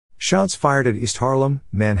Shots fired at East Harlem,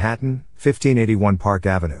 Manhattan, 1581 Park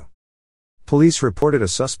Avenue. Police reported a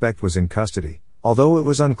suspect was in custody, although it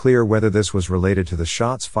was unclear whether this was related to the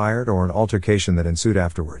shots fired or an altercation that ensued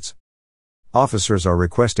afterwards. Officers are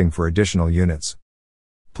requesting for additional units.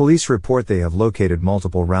 Police report they have located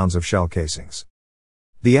multiple rounds of shell casings.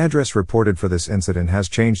 The address reported for this incident has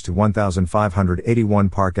changed to 1581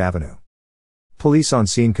 Park Avenue. Police on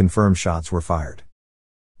scene confirm shots were fired.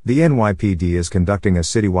 The NYPD is conducting a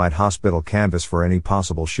citywide hospital canvass for any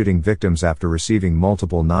possible shooting victims after receiving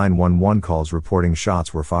multiple 911 calls reporting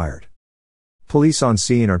shots were fired. Police on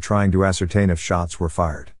scene are trying to ascertain if shots were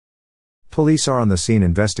fired. Police are on the scene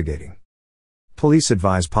investigating. Police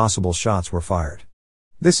advise possible shots were fired.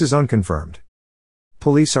 This is unconfirmed.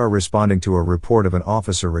 Police are responding to a report of an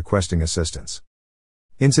officer requesting assistance.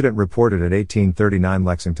 Incident reported at 1839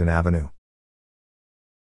 Lexington Avenue.